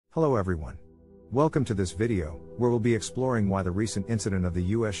Hello everyone. Welcome to this video, where we'll be exploring why the recent incident of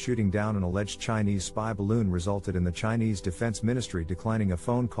the US shooting down an alleged Chinese spy balloon resulted in the Chinese Defense Ministry declining a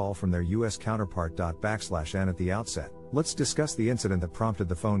phone call from their US counterpart. /n At the outset, let's discuss the incident that prompted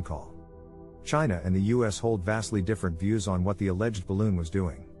the phone call. China and the US hold vastly different views on what the alleged balloon was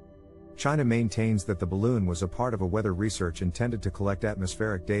doing. China maintains that the balloon was a part of a weather research intended to collect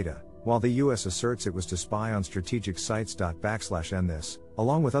atmospheric data, while the US asserts it was to spy on strategic sites. /n This,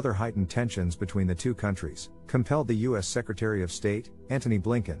 along with other heightened tensions between the two countries, compelled the US Secretary of State, Antony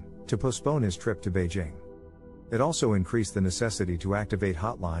Blinken, to postpone his trip to Beijing. It also increased the necessity to activate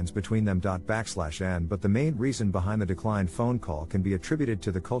hotlines between them. /n But the main reason behind the declined phone call can be attributed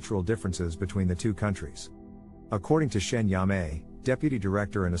to the cultural differences between the two countries. According to Shen Yamei, Deputy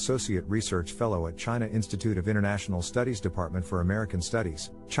Director and Associate Research Fellow at China Institute of International Studies Department for American Studies,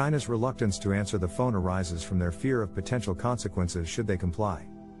 China's reluctance to answer the phone arises from their fear of potential consequences should they comply.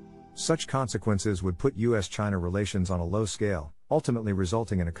 Such consequences would put US-China relations on a low scale, ultimately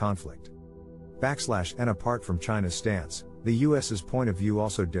resulting in a conflict. /n Apart from China's stance, the US's point of view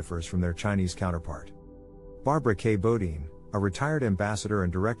also differs from their Chinese counterpart. Barbara K. Bodine, a retired ambassador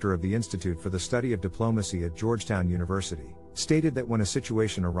and director of the Institute for the Study of Diplomacy at Georgetown University, stated that when a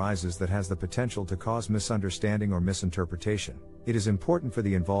situation arises that has the potential to cause misunderstanding or misinterpretation, it is important for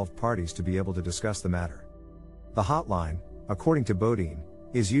the involved parties to be able to discuss the matter. The hotline, according to Bodine,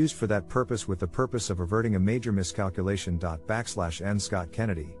 is used for that purpose with the purpose of averting a major miscalculation. /n Scott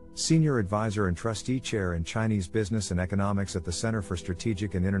Kennedy, Senior Advisor and Trustee Chair in Chinese Business and Economics at the Center for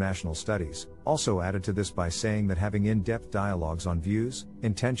Strategic and International Studies, also added to this by saying that having in-depth dialogues on views,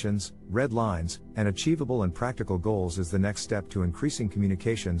 intentions, red lines, and achievable and practical goals is the next step to increasing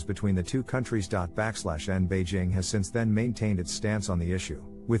communications between the two countries. /n Beijing has since then maintained its stance on the issue,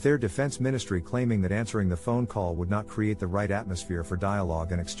 with their defense ministry claiming that answering the phone call would not create the right atmosphere for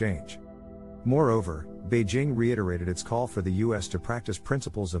dialogue and exchange. Moreover, Beijing reiterated its call for the US to practice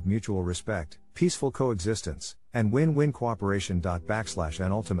principles of mutual respect, peaceful coexistence, and win-win cooperation.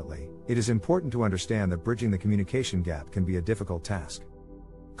 /n Ultimately, it is important to understand that bridging the communication gap can be a difficult task.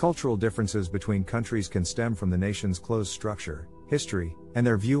 Cultural differences between countries can stem from the nation's closed structure, history, and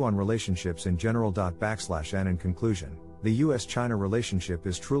their view on relationships in general. /n In conclusion, the US-China relationship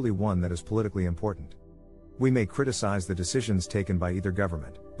is truly one that is politically important. We may criticize the decisions taken by either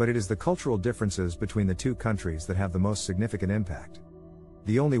government, but it is the cultural differences between the two countries that have the most significant impact.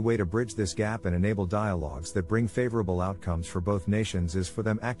 The only way to bridge this gap and enable dialogues that bring favorable outcomes for both nations is for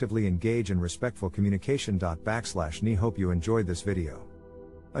them actively engage in respectful communication. /n Hope you enjoyed this video.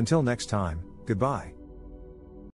 Until next time, goodbye.